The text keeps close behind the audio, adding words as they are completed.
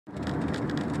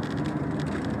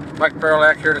Mike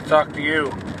Barrelak here to talk to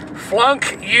you.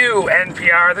 Flunk you,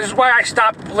 NPR. This is why I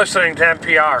stopped listening to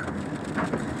NPR.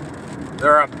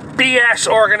 They're a BS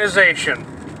organization.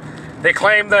 They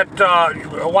claim that,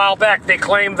 a while back, they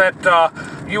claimed that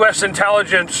U.S.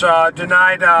 intelligence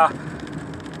denied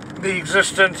the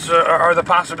existence or the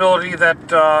possibility that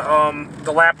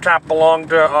the laptop belonged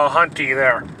to Hunty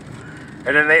there.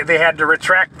 And then they had to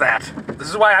retract that. This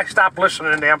is why I stopped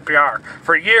listening to NPR.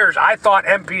 For years, I thought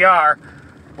NPR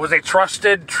was a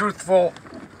trusted, truthful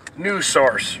news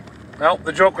source. Well,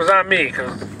 the joke was on me,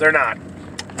 because they're not.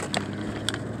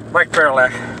 Mike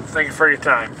Barrelak, thank you for your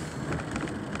time.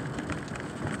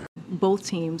 Both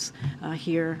teams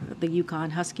here, the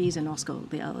Yukon Huskies and also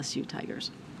the LSU Tigers.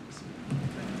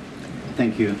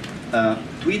 Thank you.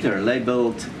 Twitter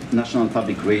labeled National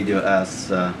Public Radio as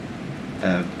a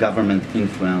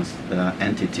government-influenced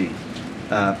entity,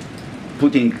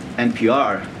 putting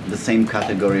NPR the same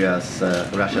category as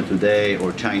Russia Today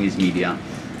or Chinese media.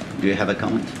 Do you have a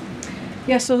comment?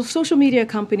 Yeah, so social media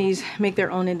companies make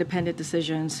their own independent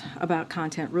decisions about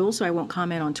content rules, so I won't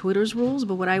comment on Twitter's rules,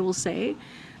 but what I will say,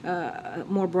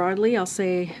 more broadly, I'll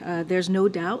say there's no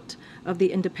doubt of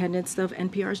the independence of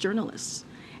NPR's journalists.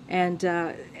 And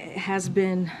has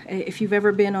been, if you've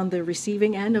ever been on the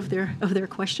receiving end of their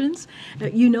questions,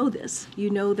 you know this. You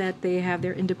know that they have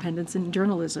their independence in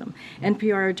journalism.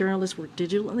 NPR journalists work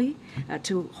diligently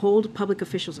to hold public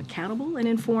officials accountable and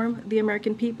inform the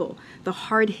American people. The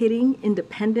hard-hitting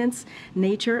independence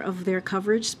nature of their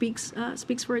coverage speaks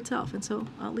for itself. And so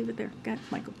I'll leave it there. Go ahead,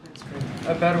 Michael. That's great.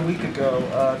 About a week ago,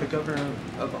 the governor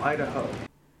of Idaho.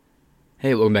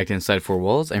 Hey, welcome back to Inside Four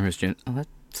Walls. I'm Jim. Oh, that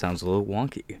sounds a little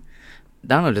wonky. I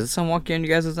don't know, does it sound wonky on you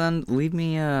guys' end? Leave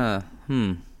me,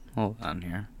 hold on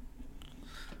here.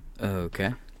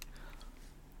 Okay.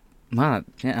 I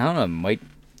don't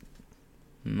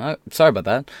know, sorry about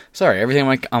that. Sorry, everything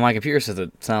on my computer says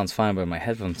it sounds fine, but my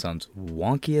headphones sounds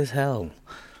wonky as hell.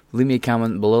 Leave me a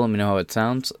comment below, let me know how it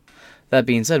sounds. That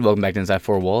being said, welcome back to Inside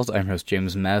Four Walls. I'm host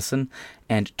James Madison,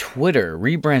 and Twitter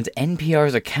rebrands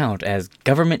NPR's account as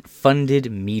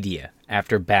government-funded media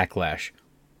after backlash.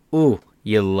 Ooh.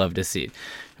 You'll love to see it.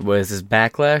 What is this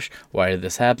backlash? Why did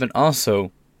this happen?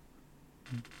 Also,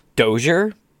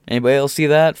 Dozier? Anybody else see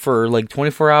that? For like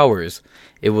 24 hours,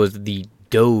 it was the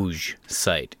Doge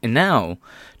site. And now,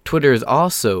 Twitter is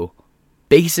also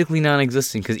basically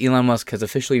non-existent because Elon Musk has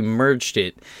officially merged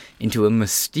it into a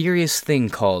mysterious thing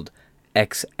called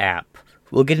X App.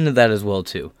 We'll get into that as well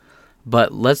too.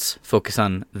 But let's focus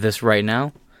on this right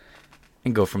now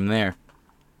and go from there.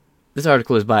 This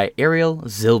article is by Ariel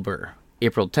Zilber.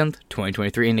 April 10th,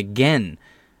 2023, and again,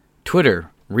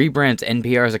 Twitter rebrands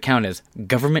NPR's account as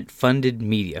government-funded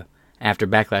media after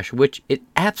backlash, which it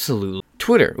absolutely...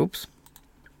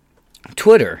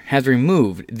 Twitter has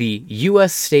removed the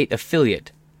U.S. state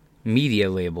affiliate media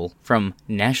label from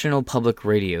National Public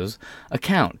Radio's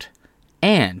account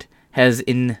and has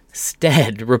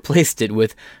instead replaced it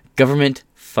with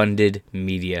government-funded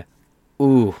media.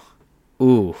 Ooh.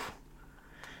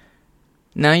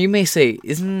 Now you may say,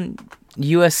 isn't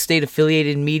U.S.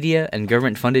 state-affiliated media and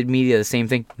government-funded media the same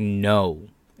thing? No,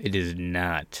 it is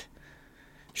not.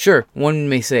 Sure, one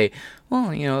may say,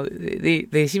 well, you know,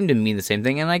 they seem to mean the same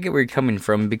thing, and I get where you're coming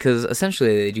from, because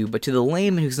essentially they do, but to the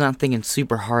layman who's not thinking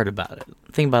super hard about it,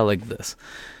 think about it like this.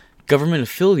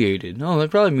 Government-affiliated, no,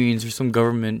 that probably means there's some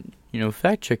government,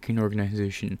 fact-checking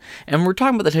organization. And we're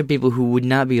talking about the type of people who would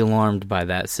not be alarmed by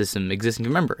that system existing.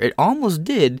 Remember, it almost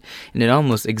did, and it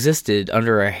almost existed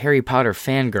under a Harry Potter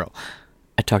fangirl.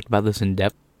 I talked about this in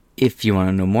depth. If you want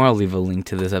to know more, I'll leave a link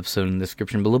to this episode in the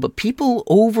description below. But people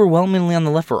overwhelmingly on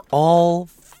the left were all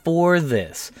for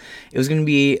this. It was going to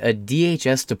be a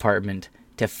DHS department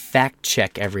to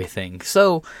fact-check everything.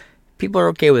 So, people are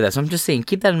okay with that. So I'm just saying,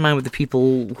 keep that in mind with the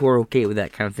people who are okay with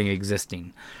that kind of thing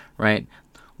existing, right?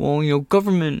 Well,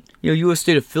 government, U.S.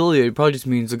 state affiliate probably just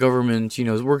means the government,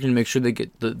 is working to make sure they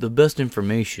get the best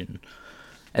information.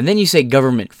 And then you say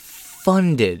government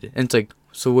funded. And it's like,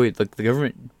 so wait, like the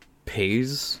government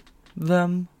pays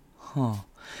them? Huh.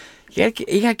 You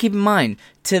gotta keep in mind,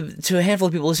 to a handful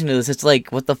of people listening to this, it's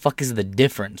like, what the fuck is the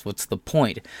difference? What's the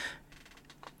point?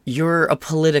 You're a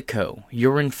politico.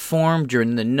 You're informed, you're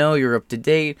in the know, you're up to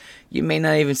date. You may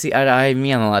not even see eye to eye with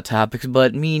me on a lot of topics,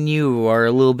 but me and you are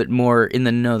a little bit more in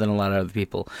the know than a lot of other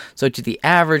people. So to the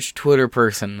average Twitter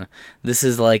person, this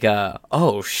is like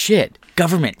oh shit,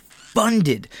 government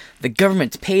funded. The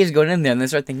government's pay is going in there, and they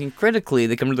start thinking critically.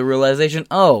 They come to the realization,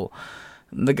 oh,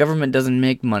 the government doesn't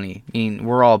make money. I mean,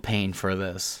 we're all paying for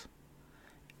this.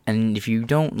 And if you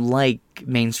don't like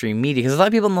mainstream media, because there's a lot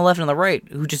of people on the left and the right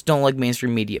who just don't like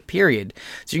mainstream media, period.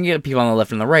 So you can get people on the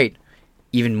left and the right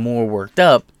even more worked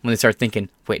up when they start thinking,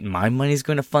 wait, my money's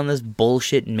going to fund this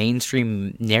bullshit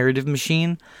mainstream narrative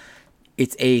machine?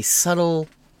 It's a subtle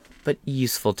but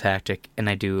useful tactic, and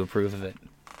I do approve of it.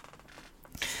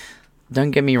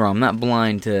 Don't get me wrong, I'm not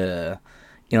blind to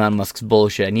Elon Musk's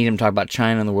bullshit. I need him to talk about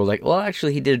China and the world. Well,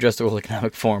 actually, he did address the World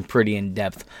Economic Forum pretty in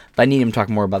depth, but I need him to talk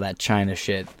more about that China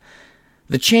shit.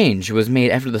 The change was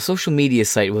made after the social media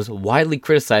site was widely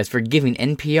criticized for giving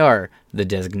NPR the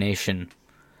designation.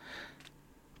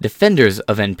 Defenders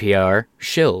of NPR,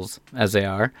 shills as they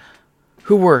are,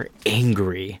 who were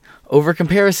angry over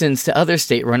comparisons to other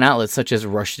state-run outlets such as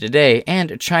Russia Today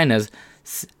and China's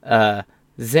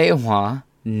Xinhua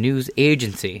news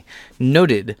agency,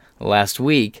 noted last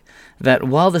week that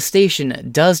while the station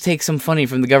does take some funding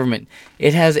from the government,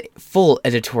 it has full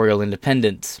editorial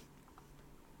independence.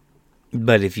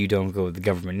 But if you don't go with the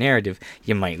government narrative,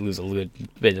 you might lose a little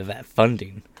bit of that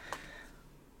funding.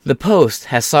 The Post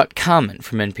has sought comment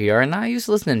from NPR, and I used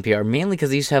to listen to NPR mainly because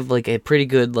they used to have like a pretty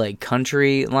good like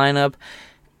country lineup,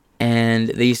 and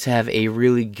they used to have a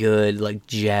really good like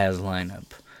jazz lineup.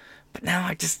 But now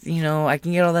I just, I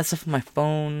can get all that stuff on my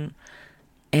phone,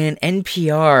 and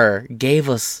NPR gave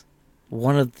us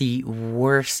one of the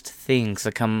worst things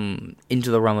to come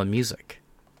into the realm of music.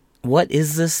 What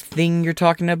is this thing you're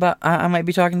talking about? I might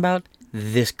be talking about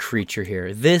this creature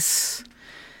here. This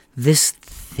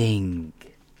thing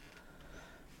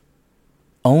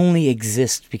only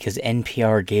exists because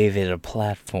NPR gave it a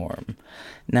platform.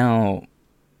 Now,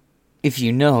 if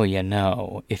you know, you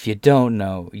know. If you don't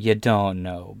know, you don't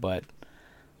know. But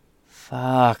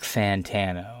fuck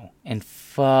Fantano. And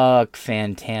fuck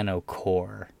Fantano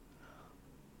Core.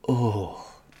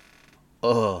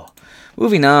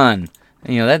 Moving on.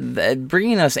 That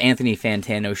bringing us Anthony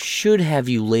Fantano should have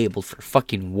you labeled for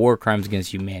fucking war crimes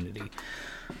against humanity.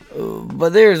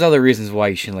 But there's other reasons why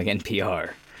you shouldn't like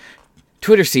NPR.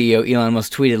 Twitter CEO Elon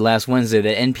Musk tweeted last Wednesday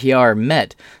that NPR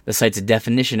met the site's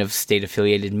definition of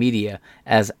state-affiliated media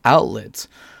as outlets,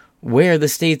 where the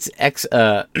state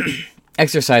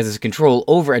exercises control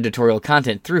over editorial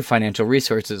content through financial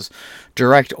resources,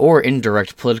 direct or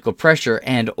indirect political pressure,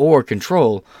 and or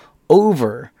control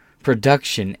over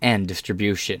production and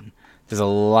distribution. There's a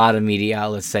lot of media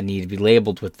outlets that need to be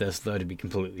labeled with this, though, to be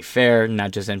completely fair.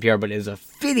 Not just NPR, but it is a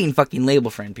fitting fucking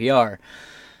label for NPR.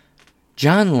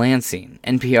 John Lansing,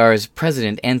 NPR's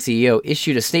president and CEO,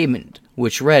 issued a statement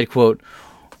which read, quote,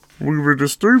 "We were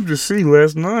disturbed to see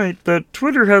last night that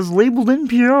Twitter has labeled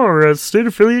NPR as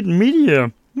state-affiliated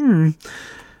media. The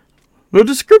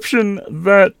description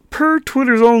that, per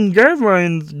Twitter's own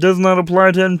guidelines, does not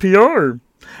apply to NPR.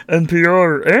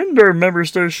 NPR and our member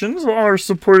stations are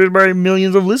supported by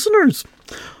millions of listeners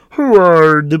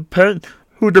who depend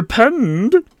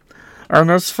on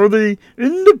us for the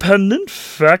independent,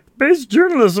 fact-based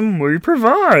journalism we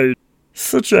provide,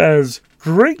 such as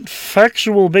great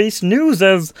factual-based news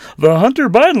as the Hunter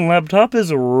Biden laptop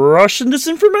is Russian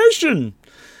disinformation."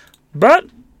 But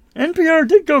NPR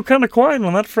did go kind of quiet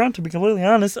on that front, to be completely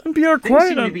honest. NPR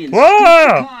quiet on...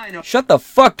 Wow! Shut the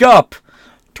fuck up!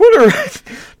 Twitter...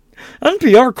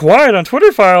 NPR quiet on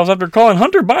Twitter files after calling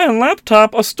Hunter Biden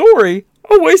laptop a story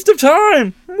a waste of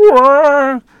time.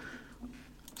 Wow.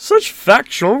 Such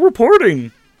factual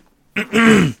reporting.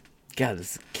 God,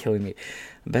 this is killing me.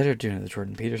 Better doing the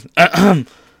Jordan Peterson.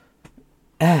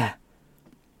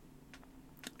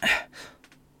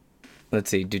 Let's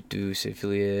see.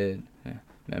 Affiliate,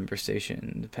 member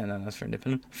station, depend on us for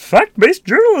independent. Fact-based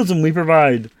journalism we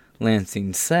provide,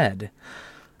 Lansing said.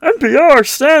 NPR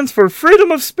stands for freedom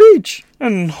of speech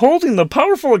and holding the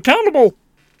powerful accountable.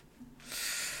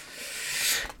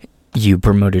 You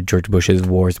promoted George Bush's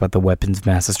wars about the weapons of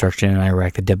mass destruction in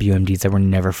Iraq, the WMDs that were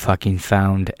never fucking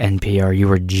found. NPR, you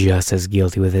were just as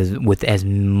guilty with as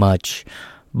much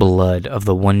blood of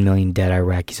the 1 million dead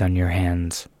Iraqis on your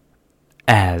hands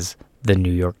as the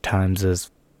New York Times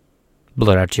is.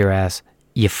 Blood out your ass,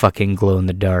 you fucking glow in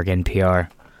the dark, NPR.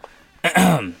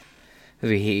 As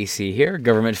we see here,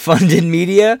 government-funded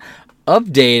media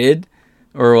updated,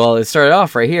 it started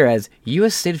off right here as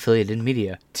U.S. state-affiliated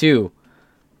media to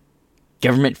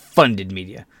government-funded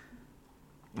media.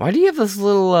 Why do you have this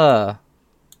little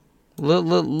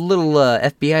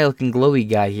FBI-looking glowy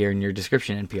guy here in your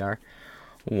description, NPR?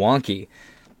 Wonky.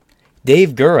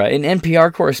 Dave Gura, an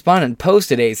NPR correspondent,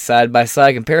 posted a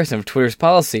side-by-side comparison of Twitter's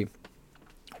policy,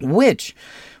 which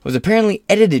was apparently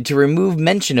edited to remove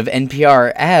mention of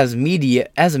NPR as a media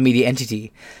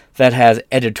entity that has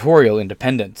editorial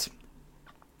independence.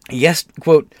 Yes,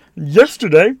 quote,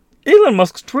 "Yesterday, Elon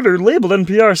Musk's Twitter labeled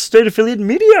NPR state-affiliate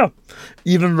media,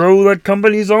 even though that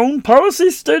company's own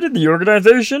policy stated the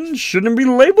organization shouldn't be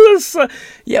labeled as...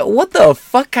 Yeah, what the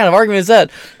fuck kind of argument is that?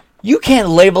 You can't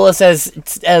label us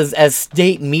as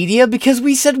state media because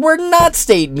we said we're not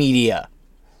state media.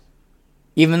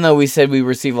 Even though we said we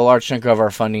receive a large chunk of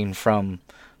our funding from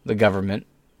the government.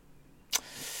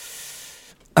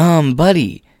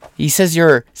 Buddy, he says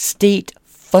you're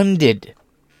state-funded.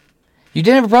 You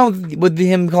didn't have a problem with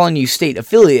him calling you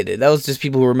state-affiliated. That was just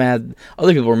people who were mad.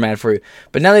 Other people were mad for you.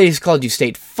 But now that he's called you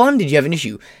state-funded, you have an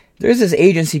issue. There's this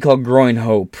agency called Growing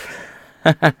Hope.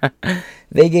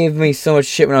 They gave me so much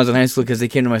shit when I was in high school because they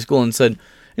came to my school and said,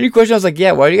 any question? I was like,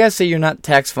 yeah, why do you guys say you're not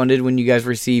tax-funded when you guys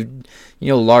received,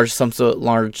 large sums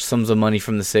of money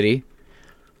from the city?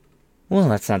 Well,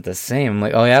 that's not the same. I'm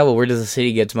like, oh yeah, well, where does the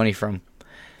city get its money from?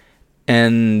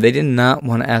 And they did not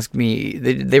want to ask me.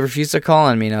 They refused to call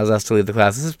on me, and I was asked to leave the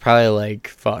class. This is probably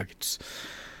it's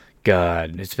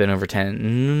been over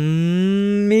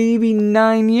 10, maybe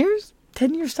 9 years?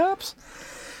 10 years tops?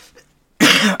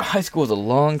 High school was a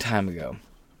long time ago.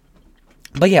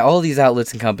 But yeah, all these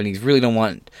outlets and companies really don't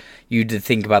want you to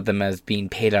think about them as being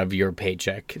paid out of your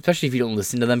paycheck, especially if you don't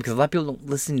listen to them, because a lot of people don't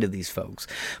listen to these folks.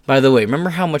 By the way, remember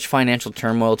how much financial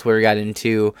turmoil Twitter got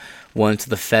into once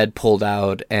the Fed pulled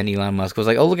out and Elon Musk was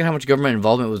like, oh, look at how much government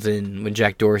involvement was in when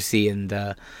Jack Dorsey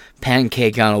and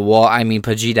Pancake on a Wall,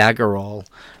 Pajit Agrawal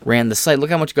ran the site. Look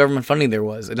how much government funding there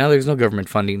was. And now there's no government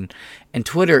funding. And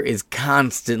Twitter is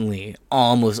constantly,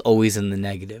 almost always in the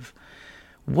negative.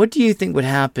 What do you think would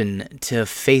happen to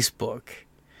Facebook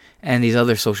and these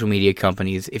other social media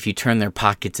companies if you turn their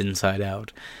pockets inside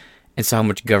out and saw how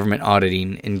much government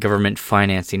auditing and government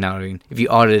financing auditing, if you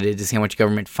audited to see how much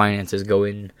government finances go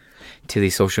in to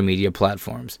these social media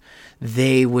platforms,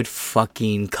 they would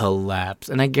fucking collapse.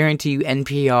 And I guarantee you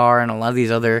NPR and a lot of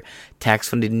these other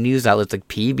tax-funded news outlets like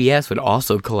PBS would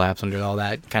also collapse under all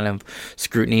that kind of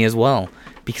scrutiny as well.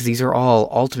 Because these are all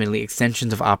ultimately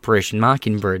extensions of Operation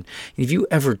Mockingbird. And if you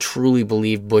ever truly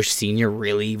believe Bush Sr.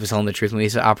 really was telling the truth when he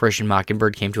said Operation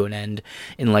Mockingbird came to an end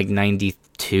in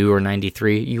 92 or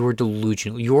 93, you are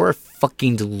delusional. You are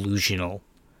fucking delusional.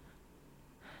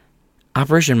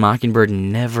 Operation Mockingbird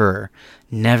never,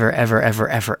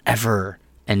 ever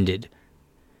ended.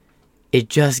 It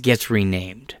just gets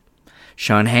renamed.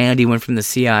 Sean Hannity went from the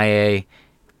CIA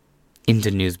into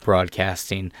news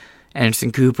broadcasting.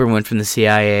 Anderson Cooper went from the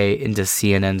CIA into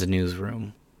CNN's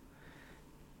newsroom.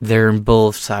 They're in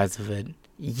both sides of it.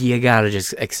 You gotta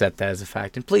just accept that as a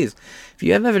fact. And please, if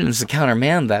you have evidence to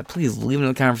countermand that, please leave it in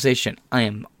the conversation. I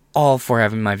am all for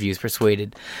having my views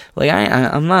persuaded.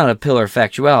 I'm not a pillar of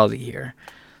factuality here.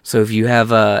 So if you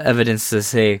have evidence to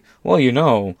say, well,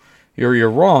 you're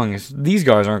wrong. These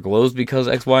guys aren't closed because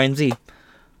X, Y, and Z.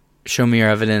 Show me your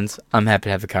evidence. I'm happy to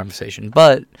have the conversation.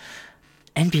 But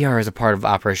NPR is a part of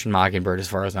Operation Mockingbird as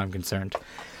far as I'm concerned.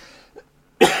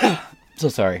 So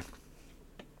sorry.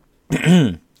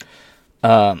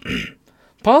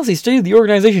 Policy stated the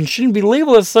organization shouldn't be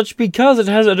labeled as such because it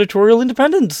has editorial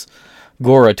independence.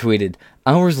 Gora tweeted.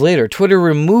 Hours later, Twitter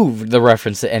removed the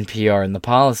reference to NPR in the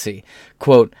policy.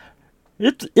 Quote,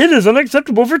 It is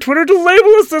unacceptable for Twitter to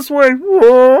label us this way.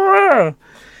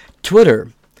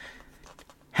 Twitter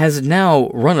has now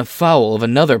run afoul of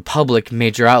another public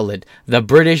major outlet, the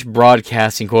British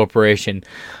Broadcasting Corporation.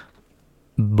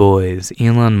 Boys,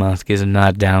 Elon Musk is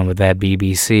not down with that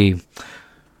BBC,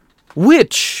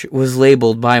 which was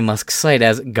labeled by Musk's site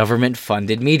as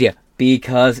government-funded media,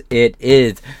 because it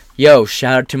is. Yo,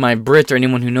 shout out to my Brits or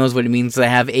anyone who knows what it means to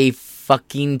have a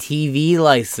fucking TV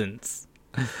license.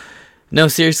 No,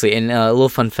 seriously, and a little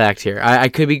fun fact here. I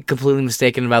could be completely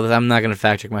mistaken about this. I'm not going to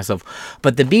fact check myself.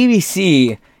 But the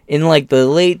BBC in the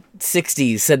late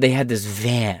 60s said they had this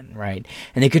van, right?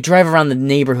 And they could drive around the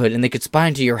neighborhood and they could spy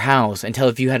into your house and tell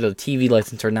if you had a TV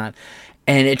license or not.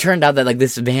 And it turned out that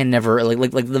this van never,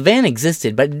 the van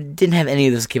existed, but it didn't have any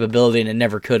of this capability and it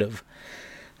never could have.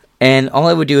 And all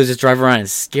I would do is just drive around and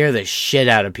scare the shit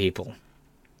out of people.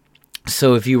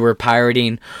 So if you were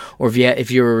pirating, or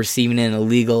if you were receiving an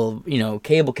illegal,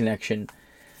 cable connection,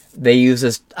 they use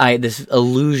this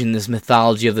illusion, this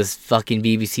mythology of this fucking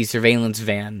BBC surveillance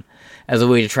van as a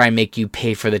way to try and make you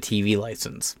pay for the TV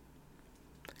license.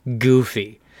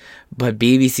 Goofy. But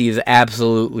BBC is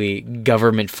absolutely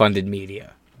government-funded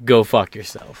media. Go fuck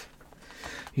yourself.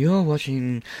 You're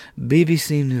watching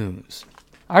BBC News.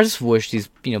 I just wish these,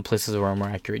 places were more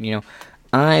accurate.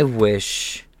 I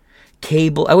wish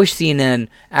CNN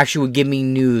actually would give me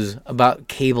news about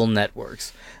cable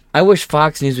networks. I wish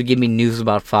Fox News would give me news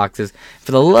about Foxes.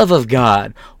 For the love of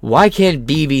God, why can't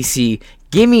BBC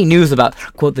Give me news about,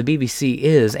 quote, the BBC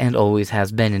is and always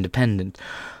has been independent.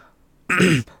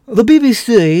 The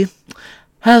BBC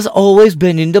has always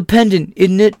been independent,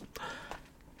 isn't it?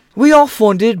 We are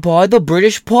funded by the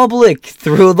British public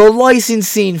through the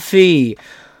licensing fee.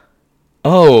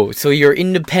 Oh, so you're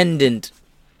independently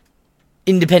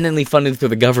funded through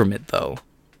the government, though.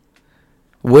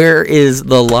 Where is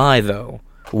the lie, though?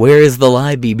 Where is the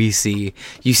lie, BBC?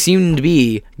 You seem to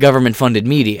be government-funded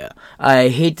media. I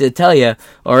hate to tell you,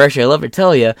 or actually I love to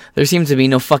tell you, there seems to be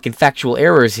no fucking factual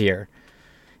errors here.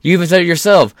 You even said it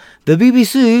yourself. The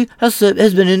BBC has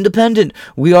been independent.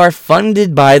 We are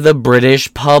funded by the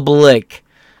British public.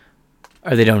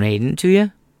 Are they donating to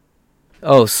you?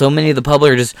 Oh, so many of the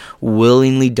public are just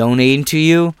willingly donating to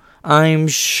you? I'm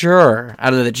sure,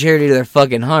 out of the charity of their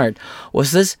fucking heart.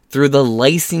 What's this? Through the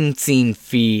licensing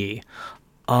fee.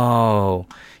 Oh,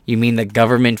 you mean the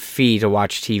government fee to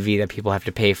watch TV that people have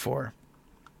to pay for.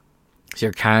 So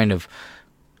you're kind of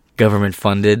government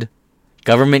funded.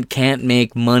 Government can't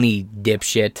make money,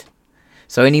 dipshit.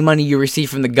 So any money you receive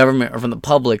from the government or from the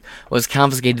public was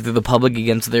confiscated through the public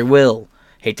against their will.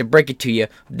 Hate to break it to you,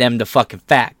 them the fucking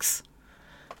facts.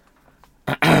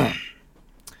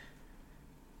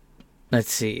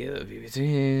 Let's see.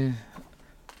 The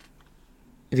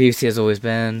BBC has always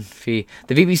been fee.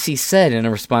 The BBC said in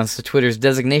a response to Twitter's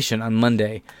designation on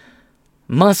Monday.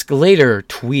 Musk later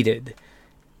tweeted,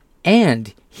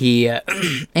 and he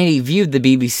viewed the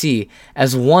BBC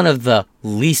as one of the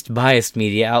least biased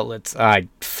media outlets. I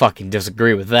fucking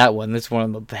disagree with that one. That's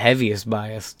one of the heaviest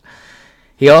biased.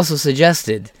 He also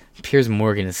suggested, Piers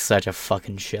Morgan is such a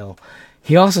fucking shill.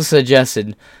 He also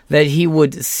suggested that he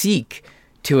would seek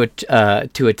to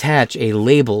attach a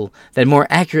label that more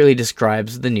accurately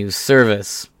describes the news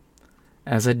service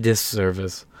as a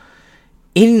disservice.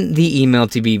 In the email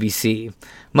to BBC,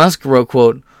 Musk wrote,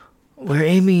 quote, "We're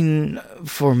aiming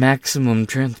for maximum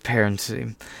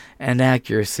transparency and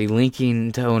accuracy.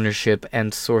 Linking to ownership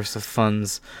and source of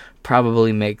funds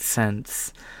probably makes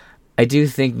sense. I do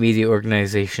think media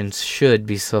organizations should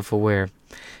be self-aware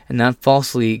and not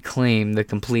falsely claim the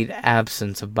complete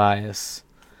absence of bias,"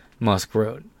 Musk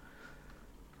wrote.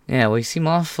 Yeah, well, you seem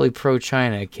awfully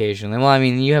pro-China occasionally. Well, I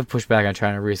mean, you have pushed back on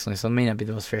China recently, so it may not be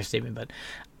the most fair statement, but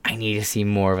I need to see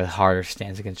more of a harder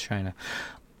stance against China.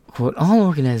 Quote, "All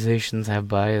organizations have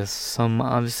bias, some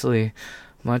obviously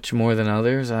much more than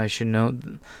others. I should note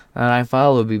that I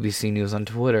follow BBC News on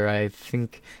Twitter. I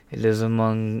think it is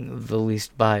among the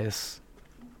least biased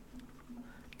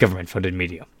government-funded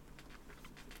media.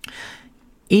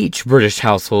 Each British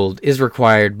household is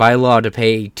required by law to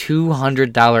pay a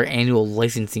 $200 annual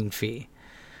licensing fee.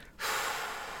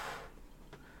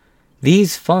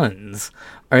 These funds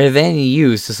are then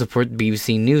used to support the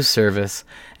BBC News service,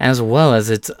 as well as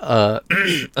its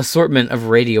assortment of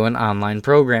radio and online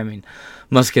programming.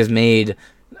 Musk has made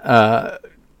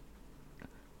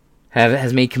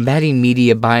combating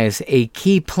media bias a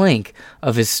key plank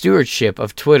of his stewardship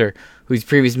of Twitter, whose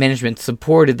previous management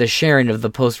supported the sharing of the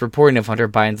Post reporting of Hunter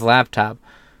Biden's laptop,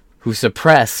 who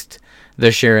suppressed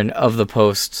the sharing of the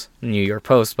Post, New York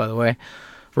Post, by the way,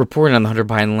 reporting on the Hunter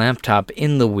Biden laptop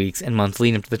in the weeks and months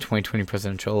leading up to the 2020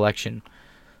 presidential election.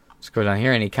 Let's go down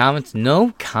here. Any comments?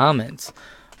 No comments.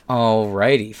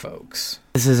 Alrighty, folks.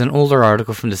 This is an older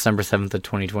article from December 7th of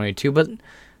 2022, but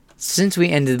since we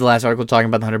ended the last article talking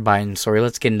about the Hunter Biden story,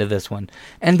 let's get into this one.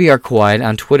 NPR quiet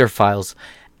on Twitter files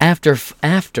after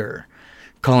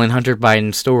calling Hunter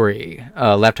Biden's story,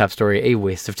 laptop story, a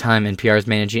waste of time. NPR's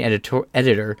managing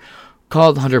editor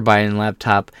called Hunter Biden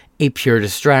laptop a pure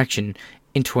distraction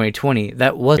in 2020.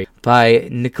 That was by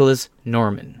Nicholas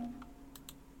Norman.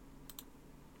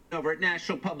 Over at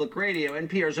National Public Radio,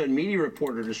 NPR's own media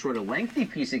reporter just wrote a lengthy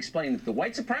piece explaining that the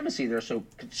white supremacy they're so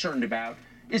concerned about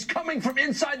is coming from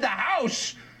inside the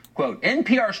House. Quote,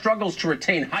 "NPR struggles to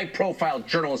retain high-profile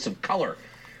journalists of color.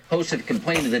 Hosts have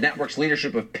complained to the network's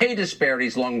leadership of pay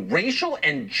disparities along racial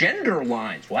and gender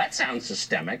lines." Well, that sounds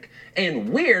systemic and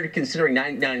weird, considering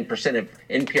 99% of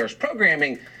NPR's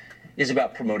programming is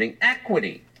about promoting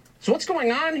equity. So what's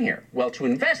going on here? Well, to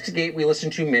investigate, we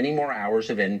listened to many more hours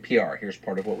of NPR. Here's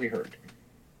part of what we heard.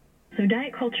 So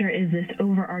diet culture is this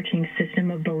overarching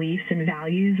system of beliefs and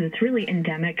values that's really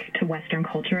endemic to Western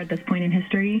culture at this point in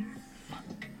history.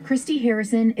 Christy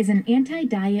Harrison is an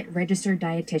anti-diet registered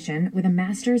dietitian with a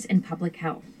master's in public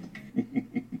health.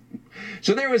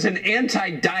 So there was an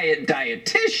anti-diet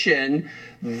dietitian.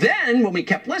 Then, when we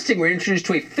kept listening, we were introduced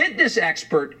to a fitness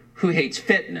expert who hates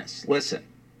fitness. Listen.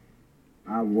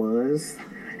 I was,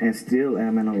 and still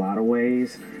am in a lot of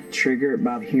ways, triggered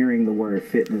by hearing the word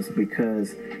fitness,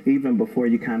 because even before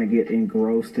you kind of get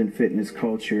engrossed in fitness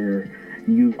culture,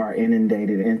 you are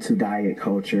inundated into diet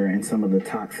culture and some of the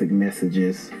toxic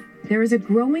messages. There is a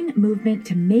growing movement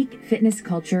to make fitness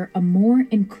culture a more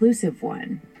inclusive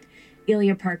one.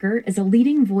 Ilya Parker is a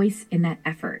leading voice in that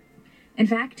effort. In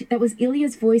fact, that was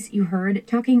Ilya's voice you heard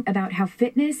talking about how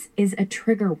fitness is a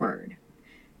trigger word.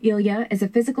 Ilya is a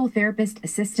physical therapist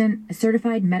assistant, a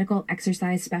certified medical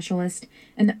exercise specialist,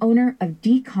 and the owner of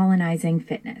Decolonizing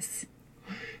Fitness.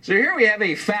 So here we have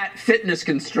a fat fitness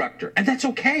constructor, and that's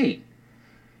okay.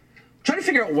 Trying to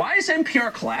figure out, why is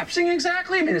NPR collapsing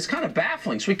exactly? I mean, it's kind of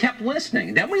baffling. So we kept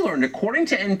listening. Then we learned, according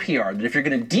to NPR, that if you're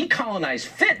going to decolonize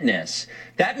fitness,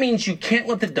 that means you can't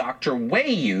let the doctor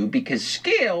weigh you because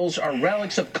scales are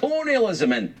relics of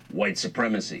colonialism and white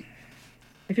supremacy.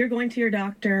 If you're going to your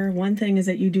doctor, one thing is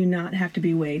that you do not have to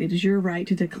be weighed. It is your right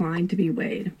to decline to be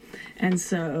weighed. And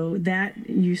so that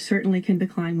you certainly can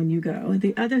decline when you go.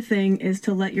 The other thing is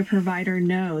to let your provider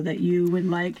know that you would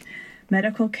like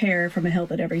medical care from a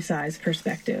help at every size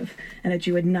perspective, and that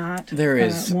you would not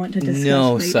want to discuss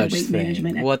no weight such or weight thing.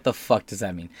 management. What the fuck does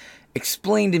that mean?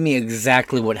 Explain to me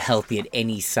exactly what healthy at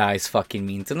any size fucking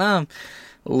means. And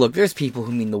look, there's people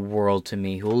who mean the world to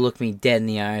me, who will look me dead in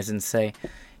the eyes and say,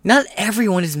 not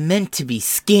everyone is meant to be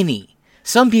skinny.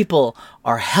 Some people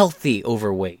are healthy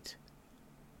overweight.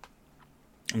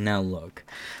 Now look,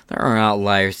 there are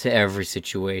outliers to every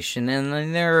situation,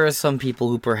 and there are some people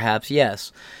who perhaps,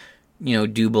 yes,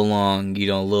 do belong,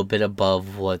 a little bit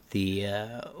above what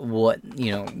would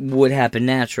happen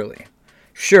naturally.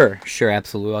 Sure,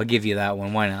 absolutely, I'll give you that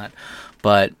one, why not?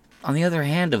 But on the other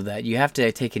hand of that, you have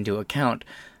to take into account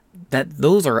that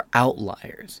those are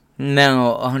outliers.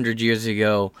 Now, 100 years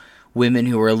ago, women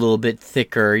who were a little bit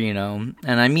thicker, and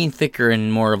I mean thicker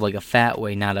in more of like a fat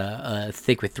way, not a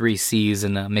thick with 3 C's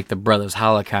and make the brothers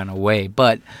holla kind of way,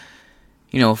 but,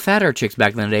 fatter chicks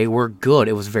back in the day were good.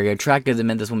 It was very attractive. It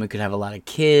meant this woman could have a lot of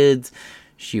kids.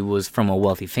 She was from a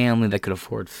wealthy family that could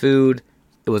afford food.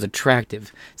 It was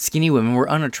attractive. Skinny women were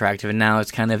unattractive, and now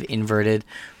it's kind of inverted,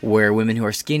 where women who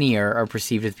are skinny are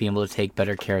perceived as being able to take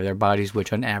better care of their bodies,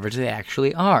 which on average they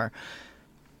actually are.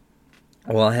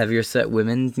 While heavier set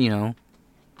women,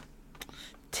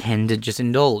 tend to just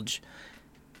indulge.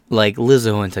 Like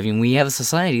Lizzo and stuff. I mean, we have a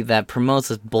society that promotes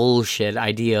this bullshit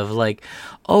idea of like,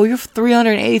 oh, you're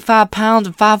 385 pounds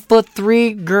and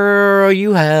 5'3", girl,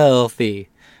 you healthy.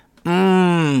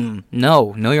 No,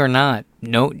 you're not.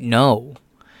 No.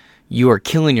 You are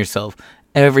killing yourself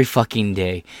every fucking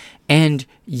day. And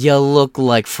you look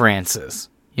like Francis.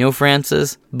 You know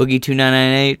Francis? Boogie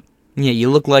 2998? Yeah, you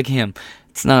look like him.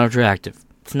 It's not attractive.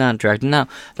 Now,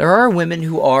 there are women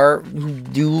who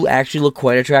do actually look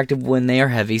quite attractive when they are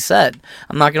heavy set.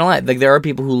 I'm not gonna lie. Like, there are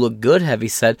people who look good heavy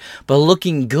set, but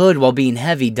looking good while being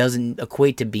heavy doesn't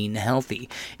equate to being healthy.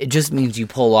 It just means you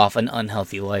pull off an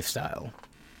unhealthy lifestyle.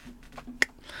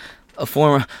 A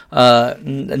former,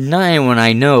 not anyone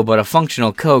I know, but a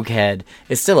functional cokehead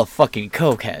is still a fucking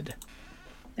cokehead.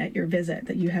 At your visit,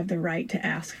 that you have the right to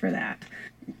ask for that.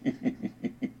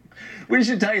 We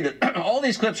should tell you that all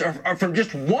these clips are from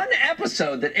just one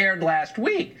episode that aired last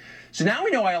week. So now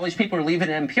we know why all these people are leaving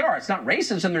NPR. It's not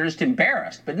racism, they're just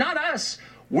embarrassed. But not us.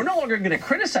 We're no longer going to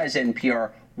criticize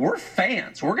NPR. We're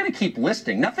fans. We're going to keep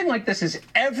listening. Nothing like this has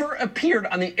ever appeared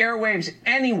on the airwaves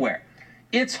anywhere.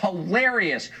 It's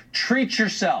hilarious. Treat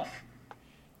yourself.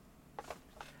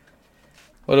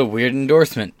 What a weird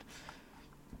endorsement.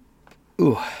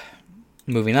 Ooh.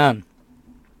 Moving on.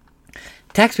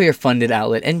 Taxpayer-funded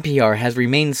outlet NPR has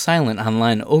remained silent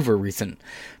online over recent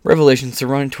revelations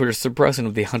surrounding Twitter's suppression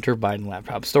of the Hunter Biden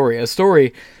laptop story. A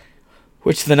story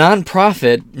which the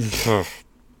nonprofit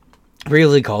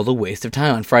really called a waste of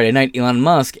time. On Friday night, Elon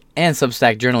Musk and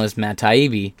Substack journalist Matt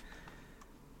Taibbi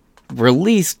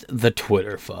released the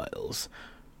Twitter files,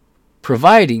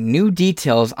 providing new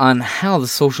details on how the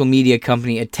social media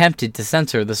company attempted to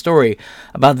censor the story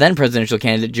about then-presidential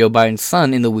candidate Joe Biden's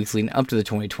son in the weeks leading up to the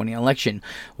 2020 election.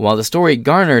 While the story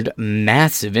garnered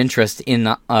massive interest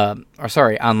online,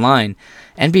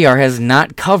 NPR has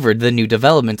not covered the new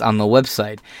developments on the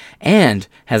website and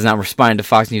has not responded to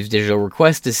Fox News' digital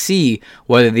request to see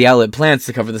whether the outlet plans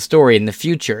to cover the story in the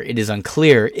future. It is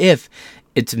unclear if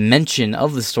its mention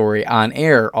of the story on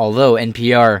air, although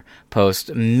NPR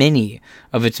posts many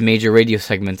of its major radio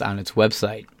segments on its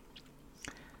website.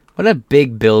 What a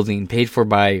big building paid for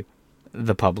by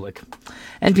the public.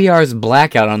 NPR's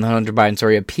blackout on the Hunter Biden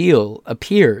story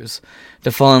appears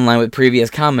to fall in line with previous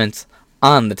comments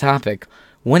on the topic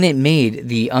when it made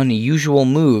the unusual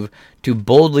move to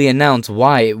boldly announce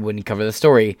why it wouldn't cover the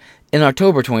story. In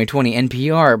October 2020,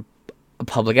 NPR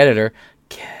public editor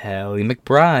Kelly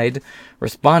McBride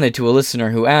responded to a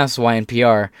listener who asked why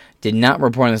NPR did not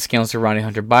report on the scandal surrounding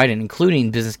Hunter Biden,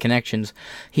 including business connections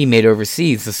he made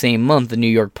overseas. The same month, the New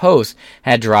York Post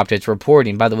had dropped its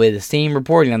reporting. By the way, the same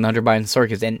reporting on the Hunter Biden story,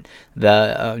 because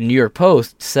the New York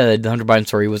Post said the Hunter Biden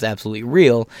story was absolutely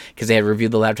real, because they had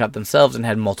reviewed the laptop themselves and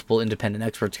had multiple independent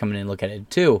experts come in and look at it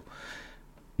too.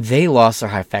 They lost their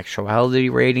high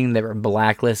factuality rating, they were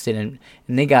blacklisted, and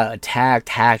they got attacked,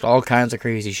 hacked, all kinds of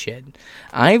crazy shit.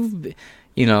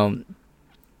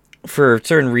 For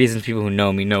certain reasons, people who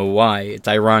know me know why. It's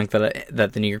ironic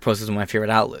that the New York Post is one of my favorite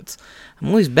outlets. I'm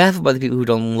always baffled by the people who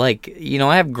don't like...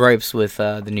 I have gripes with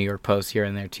the New York Post here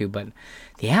and there too, but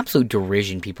the absolute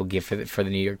derision people give for the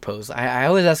New York Post, I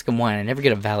always ask them why, and I never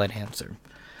get a valid answer.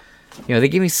 They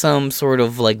give me some sort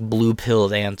of,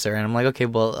 blue-pilled answer, and I'm like, okay,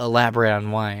 well, elaborate on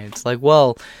why. It's like,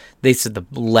 well, they said the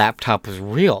laptop was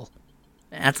real.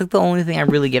 That's, the only thing I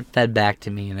really get fed back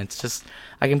to me, and it's just,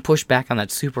 I can push back on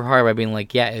that super hard by being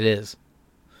like, yeah, it is.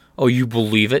 Oh, you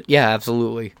believe it? Yeah,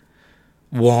 absolutely.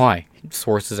 Why?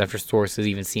 Sources after sources,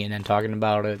 even CNN talking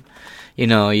about it. You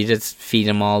just feed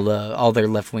them all their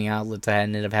left-wing outlets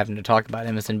and end up having to talk about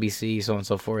MSNBC, so on and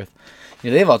so forth.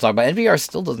 They've all talked about it. NPR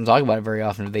still doesn't talk about it very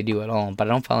often, if they do at all, but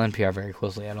I don't follow NPR very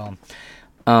closely at all.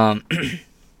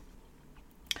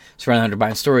 Surrounding the Hunter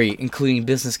Biden story, including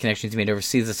business connections he made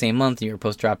overseas the same month, the New York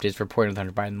Post dropped its reporting of the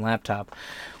Hunter Biden laptop,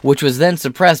 which was then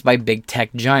suppressed by big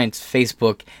tech giants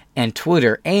Facebook and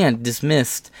Twitter and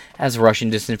dismissed as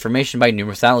Russian disinformation by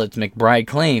numerous outlets. McBride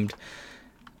claimed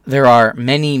there are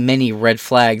many, many red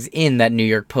flags in that New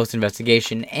York Post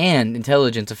investigation, and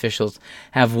intelligence officials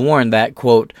have warned that,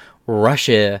 quote,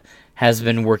 Russia has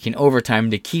been working overtime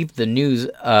to keep the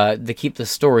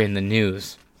story in the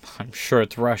news. I'm sure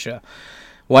it's Russia.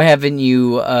 Why haven't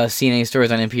you seen any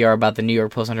stories on NPR about the New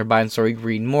York Post Hunter Biden story?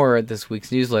 Read more at this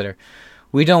week's newsletter.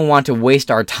 We don't want to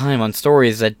waste our time on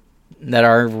stories that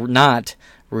are not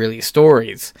really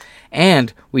stories.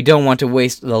 And we don't want to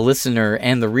waste the listener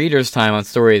and the reader's time on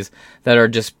stories that are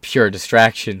just pure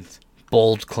distractions.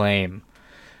 Bold claim.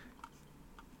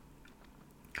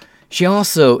 She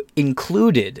also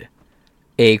included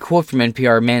a quote from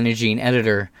NPR managing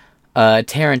editor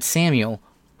Terrence Samuel,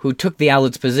 who took the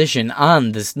outlet's position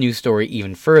on this news story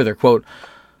even further. Quote,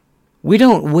 we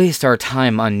don't waste our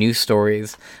time on news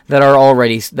stories that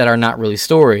are not really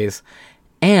stories,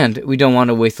 and we don't want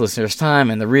to waste listeners' time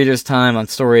and the readers' time on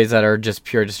stories that are just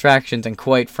pure distractions, and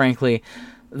quite frankly,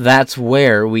 that's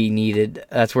where we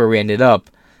ended up.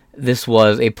 This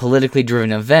was a politically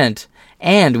driven event,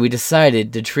 and we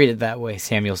decided to treat it that way,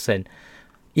 Samuel said.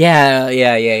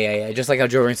 Yeah. Just like how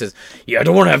Joe Rogan says, I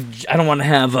don't want to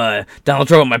have Donald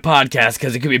Trump on my podcast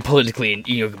because it could be politically, and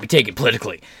it could be taken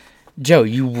politically. Joe,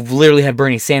 you literally had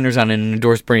Bernie Sanders on and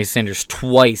endorsed Bernie Sanders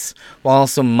twice, while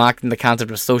also mocking the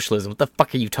concept of socialism. What the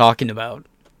fuck are you talking about?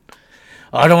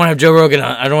 I don't want to have Joe Rogan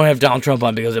on. I don't want to have Donald Trump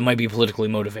on because it might be politically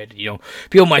motivated.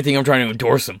 People might think I'm trying to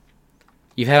endorse him.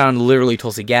 You've had on literally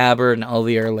Tulsi Gabbard and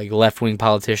other left-wing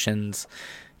politicians.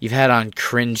 You've had on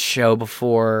Cringe Show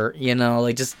before,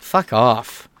 just fuck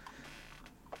off.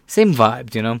 Same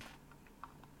vibes,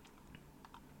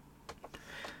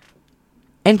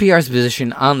 NPR's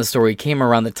position on the story came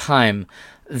around the time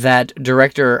that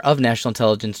Director of National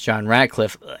Intelligence John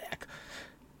Ratcliffe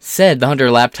said the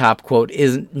Hunter laptop, quote,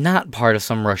 is not part of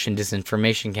some Russian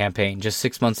disinformation campaign. Just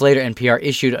 6 months later, NPR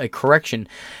issued a correction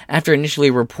after initially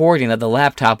reporting that the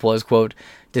laptop was, quote,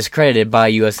 discredited by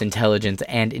U.S. intelligence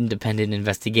and independent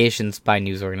investigations by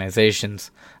news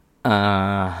organizations.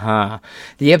 The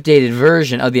updated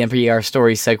version of the NPR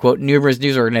story said, quote, numerous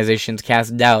news organizations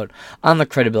cast doubt on the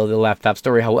credibility of the laptop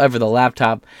story. However, the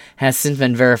laptop has since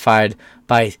been verified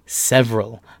by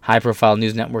several high-profile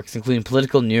news networks, including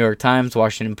Political, New York Times,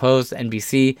 Washington Post,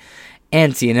 NBC,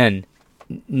 and CNN.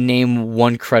 Name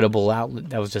one credible outlet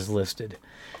that was just listed.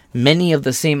 Many of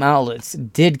the same outlets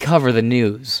did cover the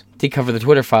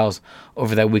Twitter files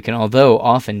over that weekend, although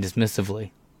often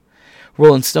dismissively.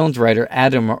 Rolling Stone's writer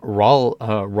Adam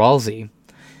Ralsey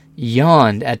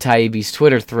yawned at Taibbi's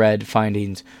Twitter thread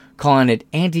findings, calling it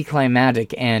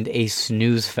anticlimactic and a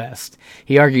snooze fest.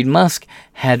 He argued Musk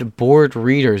had bored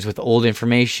readers with old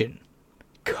information.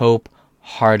 Cope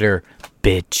harder,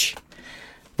 bitch.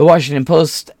 The Washington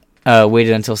Post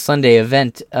waited until Sunday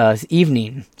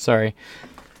evening to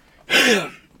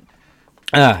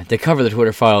cover the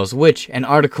Twitter files, which an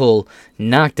article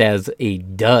knocked as a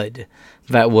dud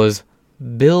that was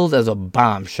billed as a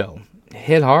bombshell.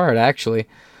 Hit hard, actually.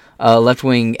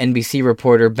 Left-wing NBC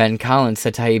reporter Ben Collins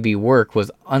said Taibbi's work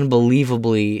was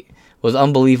unbelievably was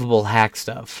unbelievable hack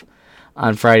stuff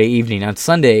on Friday evening. On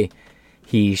Sunday,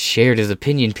 he shared his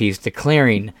opinion piece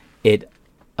declaring it,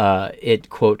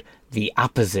 quote, the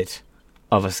opposite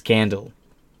of a scandal.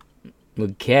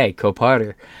 Okay,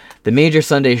 co-potter. The major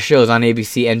Sunday shows on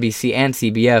ABC, NBC, and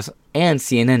CBS and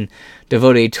CNN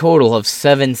devote a total of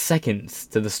 7 seconds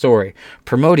to the story,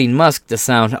 promoting Musk to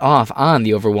sound off on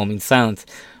the overwhelming silence,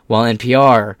 while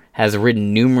NPR has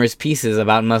written numerous pieces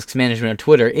about Musk's management of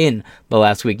Twitter in the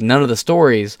last week. None of the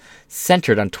stories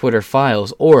centered on Twitter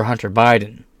files or Hunter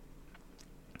Biden.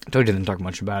 I told you I didn't talk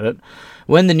much about it.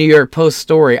 When the New York Post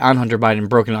story on Hunter Biden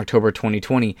broke in October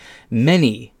 2020,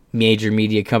 many major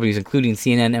media companies, including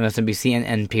CNN, MSNBC,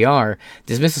 and NPR,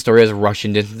 dismissed the story as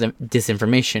Russian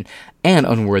disinformation and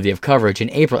unworthy of coverage. In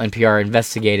April, NPR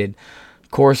investigated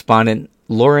correspondent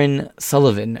Lauren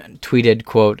Sullivan tweeted,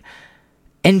 quote,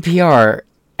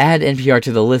 add NPR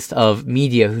to the list of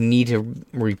media who need to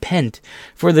repent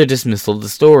for their dismissal of the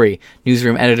story.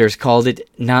 Newsroom editors called it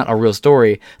not a real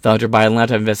story. The Hunter Biden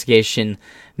laptop investigation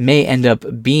may end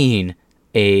up being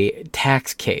a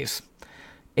tax case,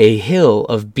 a hill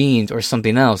of beans, or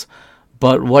something else.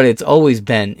 But what it's always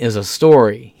been is a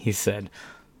story, he said.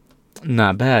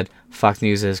 Not bad. Fox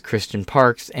News' Christian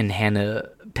Parks and Hannah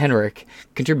Penrick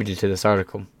contributed to this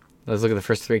article. Let's look at the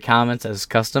first 3 comments as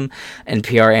custom.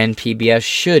 NPR and PBS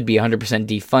should be 100%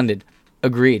 defunded.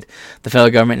 Agreed. The federal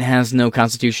government has no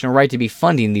constitutional right to be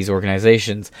funding these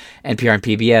organizations. NPR and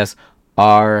PBS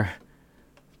are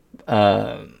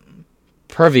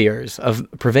purveyors of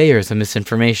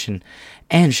misinformation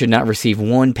and should not receive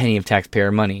 1 penny of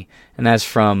taxpayer money. And that's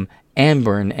from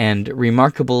Amburn and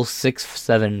Remarkable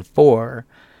 674.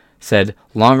 Said,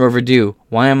 long overdue,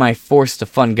 why am I forced to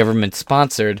fund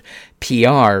government-sponsored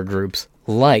PR groups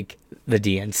like the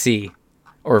DNC?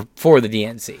 Or for the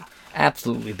DNC.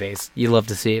 Absolutely based. You love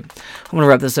to see it. I'm going to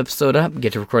wrap this episode up,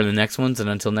 get to record the next ones, and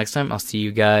until next time, I'll see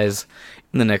you guys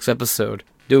in the next episode.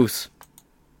 Deuce.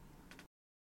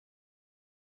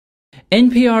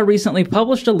 NPR recently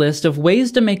published a list of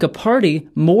ways to make a party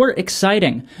more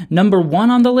exciting. Number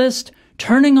 1 on the list,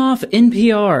 turning off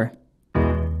NPR.